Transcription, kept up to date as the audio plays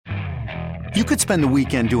You could spend the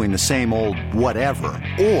weekend doing the same old whatever,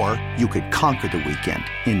 or you could conquer the weekend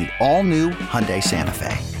in the all-new Hyundai Santa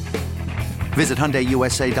Fe. Visit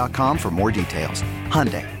HyundaiUSA.com for more details.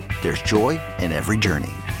 Hyundai, there's joy in every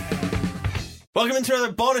journey. Welcome into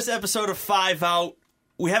another bonus episode of 5 Out.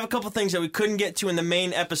 We have a couple things that we couldn't get to in the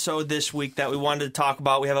main episode this week that we wanted to talk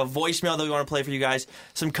about. We have a voicemail that we want to play for you guys.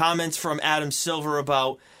 Some comments from Adam Silver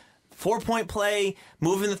about 4-point play,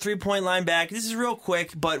 moving the 3-point line back. This is real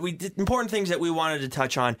quick, but important things that we wanted to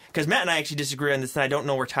touch on, because Matt and I actually disagree on this, and I don't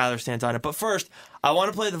know where Tyler stands on it. But first, I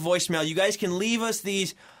want to play the voicemail. You guys can leave us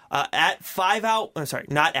these at 5out,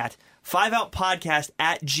 not at,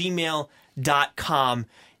 5outpodcast@gmail.com.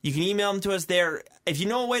 You can email them to us there. If you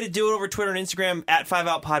know a way to do it over Twitter and Instagram, at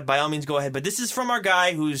 5outpod, by all means, go ahead. But this is from our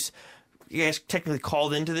guy who's, you guys technically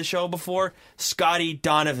called into the show before, Scotty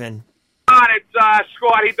Donovan. It's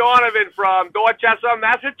Scotty Donovan from Dorchester,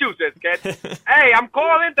 Massachusetts, kid. Hey, I'm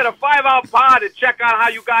calling into the 5-Out Pod to check on how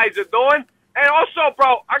you guys are doing. And also,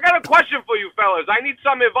 bro, I got a question for you fellas. I need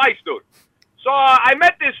some advice, dude. So I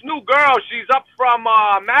met this new girl. She's up from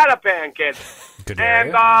Mattapan, kid.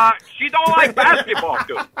 And she don't like basketball,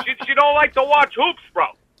 dude. She don't like to watch hoops, bro.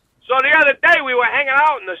 So the other day we were hanging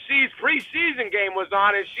out and the C's preseason game was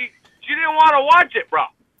on, and she didn't want to watch it, bro.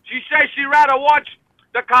 She said she'd rather watch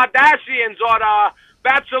the Kardashians or the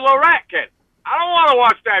Bachelorette, kid. I don't want to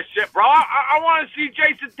watch that shit, bro. I want to see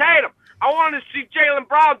Jason Tatum. I want to see Jaylen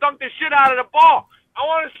Brown dunk the shit out of the ball. I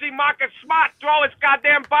want to see Marcus Smart throw his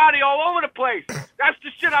goddamn body all over the place. That's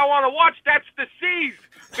the shit I want to watch. That's the C's.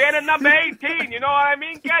 Banner number 18, you know what I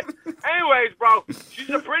mean, kid? Anyways, bro, she's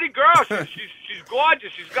a pretty girl. She's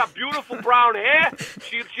gorgeous. She's got beautiful brown hair.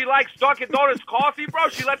 She likes Dunkin' Donuts coffee, bro.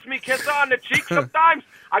 She lets me kiss her on the cheek sometimes.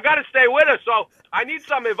 I got to stay with her, so I need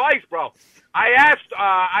some advice, bro. I asked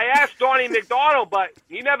Donnie McDonald, but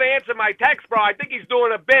he never answered my text, bro. I think he's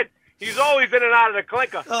doing a bit. He's always in and out of the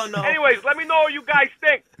clinker. Oh, no. Anyways, let me know what you guys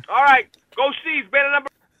think. All right, go C's, banner number...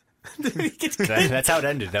 That's how it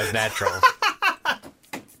ended. That was natural.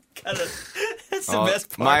 That's the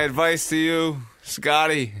best part. My advice to you,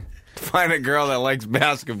 Scotty, find a girl that likes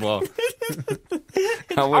basketball.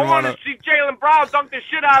 I want to see Jaylen Brown dunk the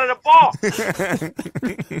shit out of the ball.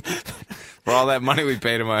 For all that money we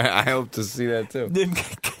paid him, I hope to see that too.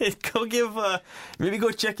 Go give, maybe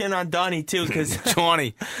go check in on Donnie too, because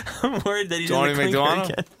Johnny. I'm worried that he's Johnny in the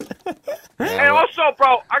McDonald? again. And also,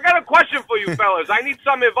 bro, I got a question for you fellas. I need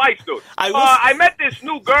some advice, dude. I met this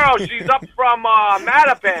new girl. She's up from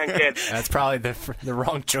Mattapan, kid. That's probably the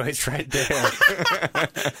wrong choice right there.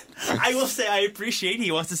 I will say I appreciate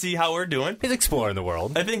he wants to see how we're doing. He's exploring the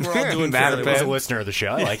world. I think we're all doing Mattapan. fairly well. He's a listener of the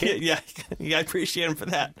show. I like it. Yeah, I appreciate him for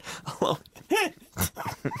that.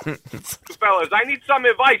 Fellas, I need some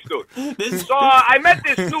advice, dude. So I met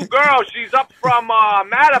this new girl. She's up from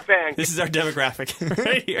Mattapan. This is our demographic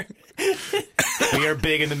right here. We are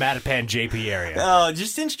big in the Mattapan JP area. Oh,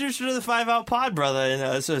 just introduce her to the 5-Out Pod, brother.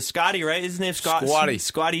 And so Scotty, right? His name's Squatty.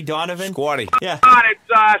 Scotty Donovan. Squatty. Yeah. It's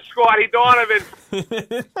Scotty Donovan.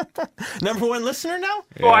 Number one listener now?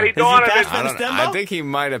 Scotty Donovan. I think he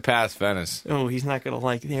might have passed Venice. Oh, he's not going to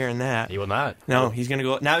like hearing that. He will not. No, he's going to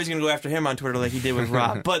go. Now he's going to go after him on Twitter like he did with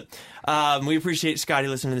Rob. But we appreciate Scotty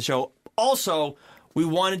listening to the show. Also, we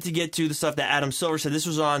wanted to get to the stuff that Adam Silver said. This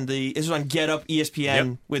was on Get Up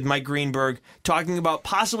ESPN with Mike Greenberg, talking about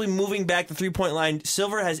possibly moving back the 3-point line.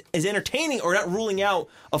 Silver is entertaining or not ruling out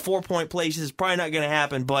a 4-point play. This is probably not going to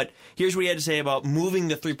happen, but here's what he had to say about moving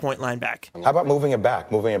the 3-point line back. How about moving it back,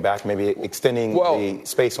 maybe extending the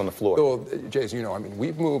space on the floor? Well, Jay, as you know,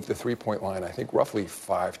 we've moved the 3-point line, I think, roughly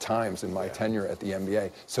 5 times in my tenure at the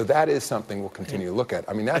NBA. So that is something we'll continue to look at.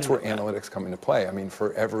 That's where analytics come into play.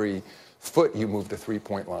 For every foot you move the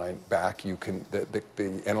 3-point line back, you can the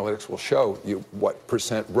analytics will show you what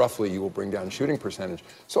percent roughly you will bring down shooting percentage.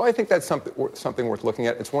 So I think that's something worth looking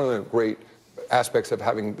at. It's one of the great aspects of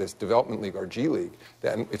having this development league, our G League.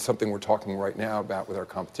 Then it's something we're talking right now about with our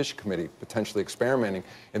competition committee, potentially experimenting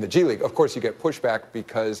in the G League. Of course, you get pushback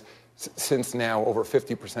because since now over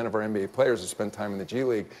 50% of our NBA players have spent time in the G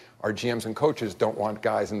League, our GMs and coaches don't want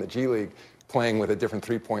guys in the G League playing with a different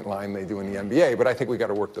 3-point line they do in the NBA. But I think we got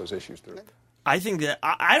to work those issues through. I think that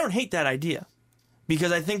I don't hate that idea,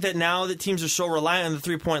 because I think that now that teams are so reliant on the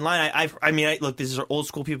 3-point line, look, this is old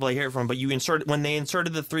school people I hear it from, but when they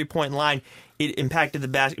inserted the 3-point line, it impacted the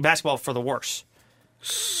basketball for the worse.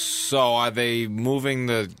 So are they moving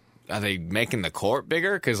the are they making the court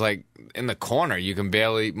bigger? Because like in the corner, you can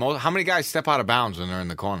barely. How many guys step out of bounds when they're in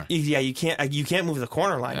the corner? Yeah, you can't move the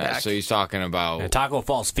corner line back. So he's talking about Taco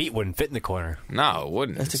Fall's feet wouldn't fit in the corner. No, it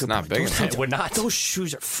wouldn't. That's it's not big enough. It would not. Those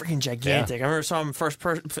shoes are freaking gigantic. I remember saw them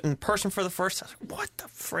in person for the first time. I was like, what the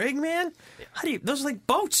frig, man? How do you? Those are like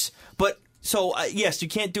boats. But so yes, you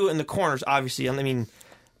can't do it in the corners. Obviously, I mean,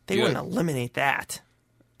 they wouldn't eliminate that.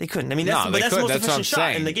 They couldn't. I mean, that's the most efficient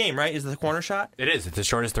shot in the game, right? Is the corner shot? It is. It's the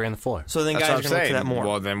shortest three on the floor. So then guys are going to look to that more.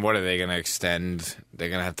 Well, then what are they going to extend? They're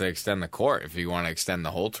going to have to extend the court if you want to extend the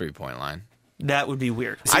whole 3-point line. That would be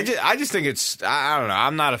weird. I just think it's. I don't know.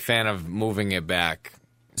 I'm not a fan of moving it back.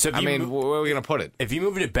 So where are we going to put it? If you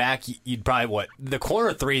moved it back, you'd probably the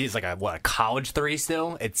corner three is like a college three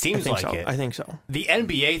still. It seems like it. I think so. The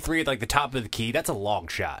NBA three at like the top of the key. That's a long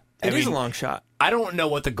shot. It is a long shot. I don't know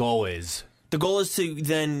what the goal is. The goal is to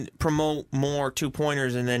then promote more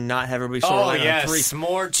 2-pointers and then not have everybody sort of on three.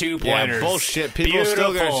 More 2-pointers. Yeah, bullshit. People are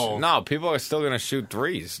still going to shoot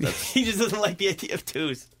threes. He just doesn't like the idea of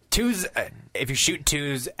twos. Twos. If you shoot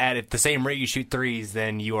twos at the same rate you shoot threes,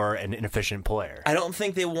 then you are an inefficient player. I don't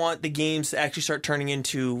think they want the games to actually start turning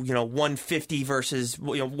into 150 versus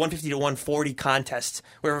 150 to 140 contests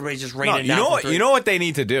where everybody's just raining down. You know what they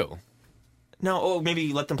need to do? No,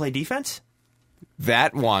 maybe let them play defense.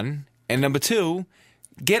 That one. And number 2,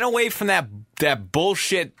 get away from that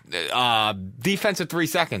bullshit defensive 3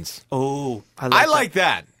 seconds. Oh, I like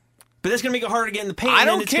that. But that's going to make it harder to get in the paint. I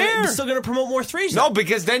don't care. It's still going to promote more threes. No,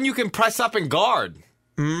 because then you can press up and guard.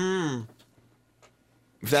 If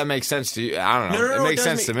that makes sense to you, I don't know. No, it makes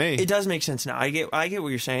sense to me. It does make sense now. I get what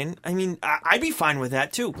you're saying. I mean, I'd be fine with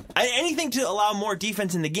that too. Anything to allow more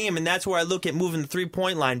defense in the game, and that's where I look at moving the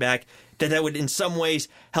 3-point line back. That would in some ways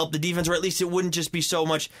help the defense, or at least it wouldn't just be so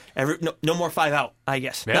much. No more 5 out. I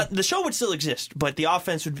guess the show would still exist, but the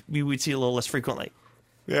offense we'd see a little less frequently.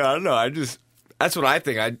 Yeah, I don't know. That's what I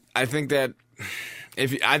think. I think that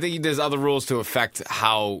I think there's other rules to affect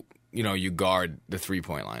how you guard the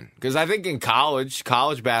 3-point line, because I think in college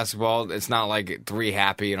basketball, it's not like 3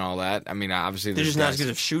 happy and all that. I mean, obviously they're just not as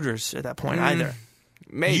good of shooters at that point either.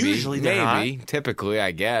 Maybe, typically,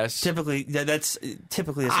 I guess. Typically, that's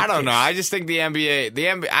typically. I don't know. I just think the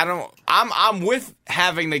NBA. I don't. I'm with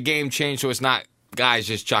having the game change so it's not guys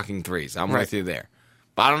just chucking threes. I'm with you there,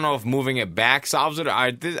 but I don't know if moving it back solves it.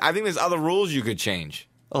 I think there's other rules you could change.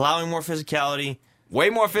 Allowing more physicality. Way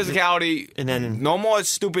more physicality, and then no more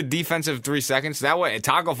stupid defensive 3 seconds. That way,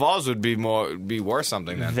 Taco Falls would be worth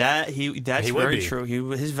something. Then that's very true.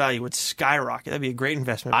 His value would skyrocket. That'd be a great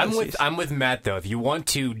investment. I'm with Matt though. If you want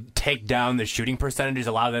to take down the shooting percentages,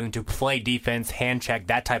 allow them to play defense, hand check,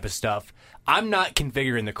 that type of stuff. I'm not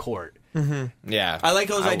configuring the court. Mm-hmm. Yeah, I like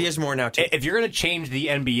those ideas more now too. If you're going to change the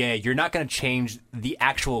NBA, you're not going to change the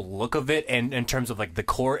actual look of it, and in terms of like the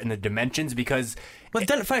court and the dimensions, because. Well, I've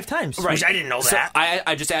done it 5 times. Right. Which I didn't know that.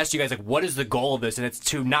 I just asked you guys, what is the goal of this? And it's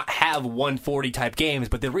to not have 140 type games.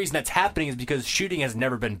 But the reason that's happening is because shooting has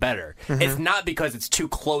never been better. Mm-hmm. It's not because it's too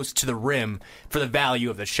close to the rim for the value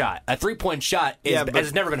of the shot. A 3-point shot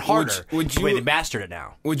has never been harder. The way they mastered it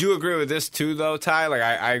now. Would you agree with this too, though, Ty? Like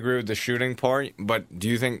I agree with the shooting part, but do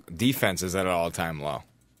you think defense is at an all-time low?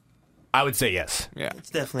 I would say yes. Yeah, it's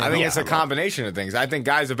definitely. I think it's a combination of things. I think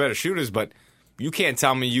guys are better shooters, but. You can't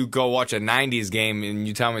tell me you go watch a 90s game and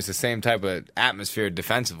you tell me it's the same type of atmosphere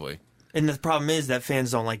defensively. And the problem is that fans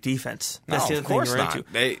don't like defense. That's the other thing you're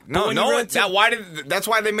into. That's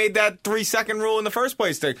why they made that 3-second rule in the first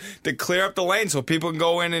place, to clear up the lane so people can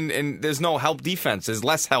go in and there's no help defense. There's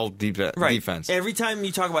less help defense. Every time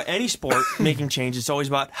you talk about any sport making change, it's always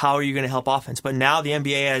about how are you going to help offense. But now the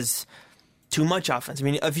NBA has too much offense. I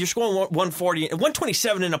mean, if you're scoring 140,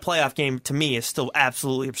 127 in a playoff game, to me, is still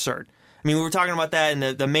absolutely absurd. I mean, we were talking about that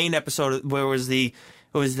in the main episode where it was the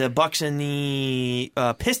Bucks and the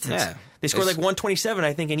Pistons. Yeah. They scored like 127,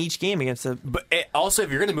 I think, in each game against the. But also,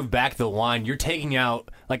 if you're going to move back the line, you're taking out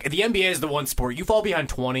the NBA is the one sport you fall behind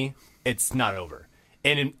 20, it's not over.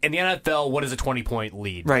 And in the NFL, what is a 20-point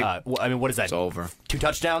lead? Right. What is that? It's over. 2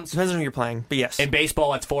 touchdowns? Depends on who you're playing, but yes. In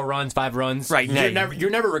baseball, that's 4 runs, 5 runs. Right. You're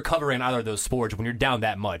never recovering in either of those sports when you're down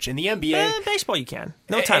that much. In the NBA... baseball you can.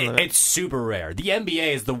 No time limit. It's super rare. The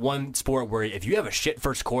NBA is the one sport where if you have a shit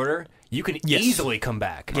first quarter, you can easily come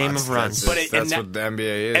back. Game of runs. That's what the NBA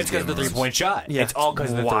is. It's because of the 3-point shot. Yeah, it's all because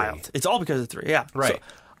of the wild. 3. It's all because of the 3, yeah. Right.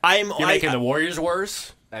 So you're making the Warriors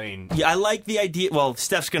worse? I mean, yeah, I like the idea. Well,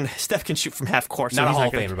 Steph can shoot from half court. Not a Hall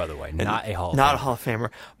of Famer, by the way. Not a Hall of Famer.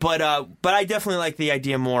 But I definitely like the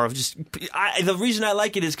idea more of just. The reason I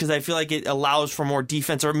like it is because I feel like it allows for more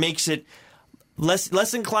defense, or makes it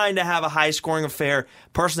less inclined to have a high-scoring affair.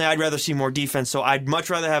 Personally, I'd rather see more defense, so I'd much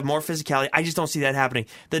rather have more physicality. I just don't see that happening.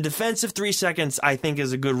 The defensive 3 seconds, I think,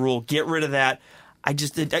 is a good rule. Get rid of that.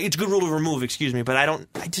 It's a good rule to remove, but I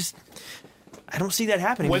don't see that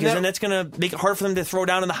happening because then that's going to make it hard for them to throw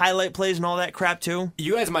down in the highlight plays and all that crap too.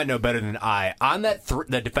 You guys might know better than I. On that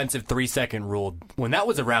the defensive 3-second rule, when that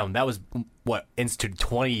was around, that was, instituted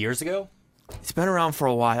 20 years ago? It's been around for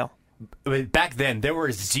a while. Back then, there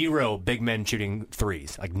were 0 big men shooting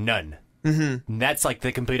threes, like none. Mm-hmm. And that's like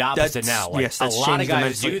the complete opposite now. Like, yes, a lot of guys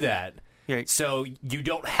immensely. do that. Yeah. So you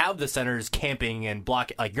don't have the centers camping and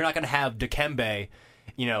blocking. Like, you're not going to have Dikembe.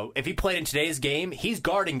 If he played in today's game, he's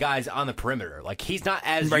guarding guys on the perimeter. Like, he's not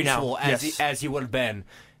as useful as he would have been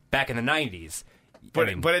back in the 90s. But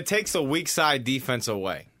it takes a weak side defense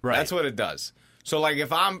away. Right. That's what it does. So, like,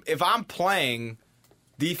 if I'm playing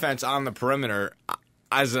defense on the perimeter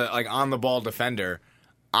as a on the ball defender,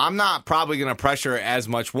 I'm not probably going to pressure as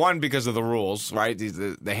much. One, because of the rules, right?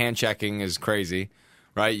 The hand checking is crazy,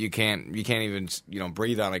 right? You can't even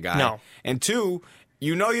breathe on a guy. No. And two,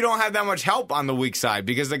 you don't have that much help on the weak side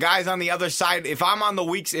because the guys on the other side, if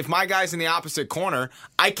my guy's in the opposite corner,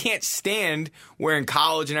 I can't stand where in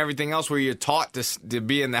college and everything else where you're taught to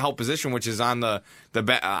be in the help position, which is on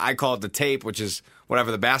I call it the tape, which is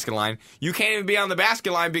whatever, the basket line. You can't even be on the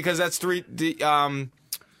basket line because that's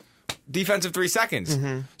defensive 3 seconds.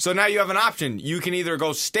 Mm-hmm. So now you have an option. You can either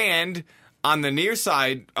go stand on the near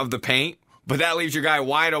side of the paint, but that leaves your guy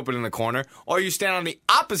wide open in the corner. Or you stand on the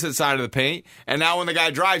opposite side of the paint, and now when the guy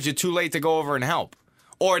drives, you're too late to go over and help.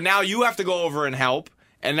 Or now you have to go over and help,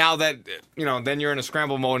 and now that, then you're in a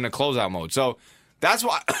scramble mode and a closeout mode. So that's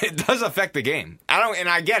why it does affect the game.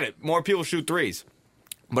 I get it. More people shoot threes,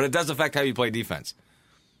 but it does affect how you play defense.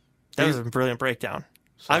 That was a brilliant breakdown.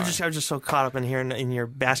 I was just so caught up in here in your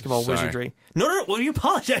basketball wizardry. No. What are you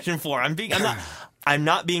apologizing for? I'm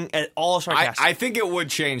not being at all sarcastic. I think it would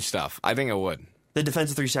change stuff. I think it would. The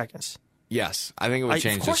defensive 3 seconds. Yes, I think it would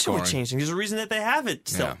change the scoring. Of course it would change. There's a reason that they have it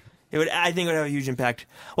still. Yeah. I think it would have a huge impact.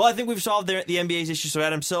 Well, I think we've solved the NBA's issue. So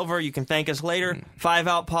Adam Silver, you can thank us later. 5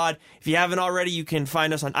 Out Pod. If you haven't already, you can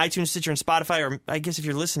find us on iTunes, Stitcher, and Spotify. Or I guess if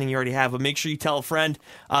you're listening, you already have. But make sure you tell a friend.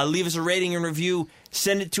 Leave us a rating and review.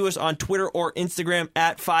 Send it to us on Twitter or Instagram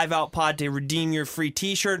at 5 Out Pod to redeem your free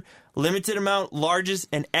T-shirt. Limited amount, larges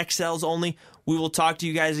and XLs only. We will talk to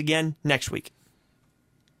you guys again next week.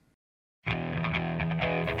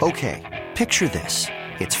 Okay, picture this.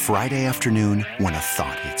 It's Friday afternoon when a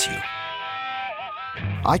thought hits you.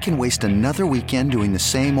 I can waste another weekend doing the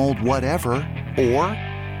same old whatever, or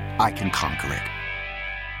I can conquer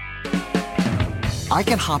it. I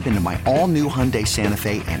can hop into my all-new Hyundai Santa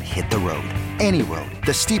Fe and hit the road. Any road.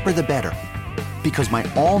 The steeper, the better. Because my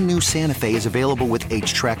all-new Santa Fe is available with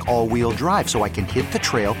H-Track all-wheel drive, so I can hit the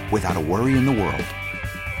trail without a worry in the world.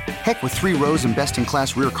 Heck, with 3 rows and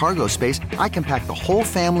best-in-class rear cargo space, I can pack the whole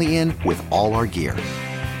family in with all our gear.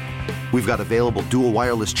 We've got available dual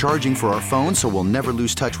wireless charging for our phones, so we'll never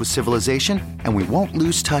lose touch with civilization, and we won't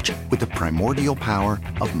lose touch with the primordial power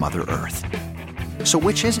of Mother Earth. So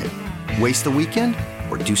which is it? Waste the weekend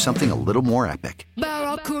or do something a little more epic?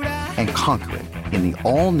 And conquer it in the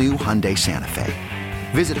all-new Hyundai Santa Fe.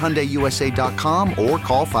 Visit HyundaiUSA.com or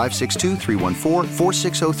call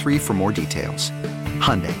 562-314-4603 for more details.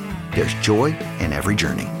 Hyundai, there's joy in every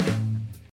journey.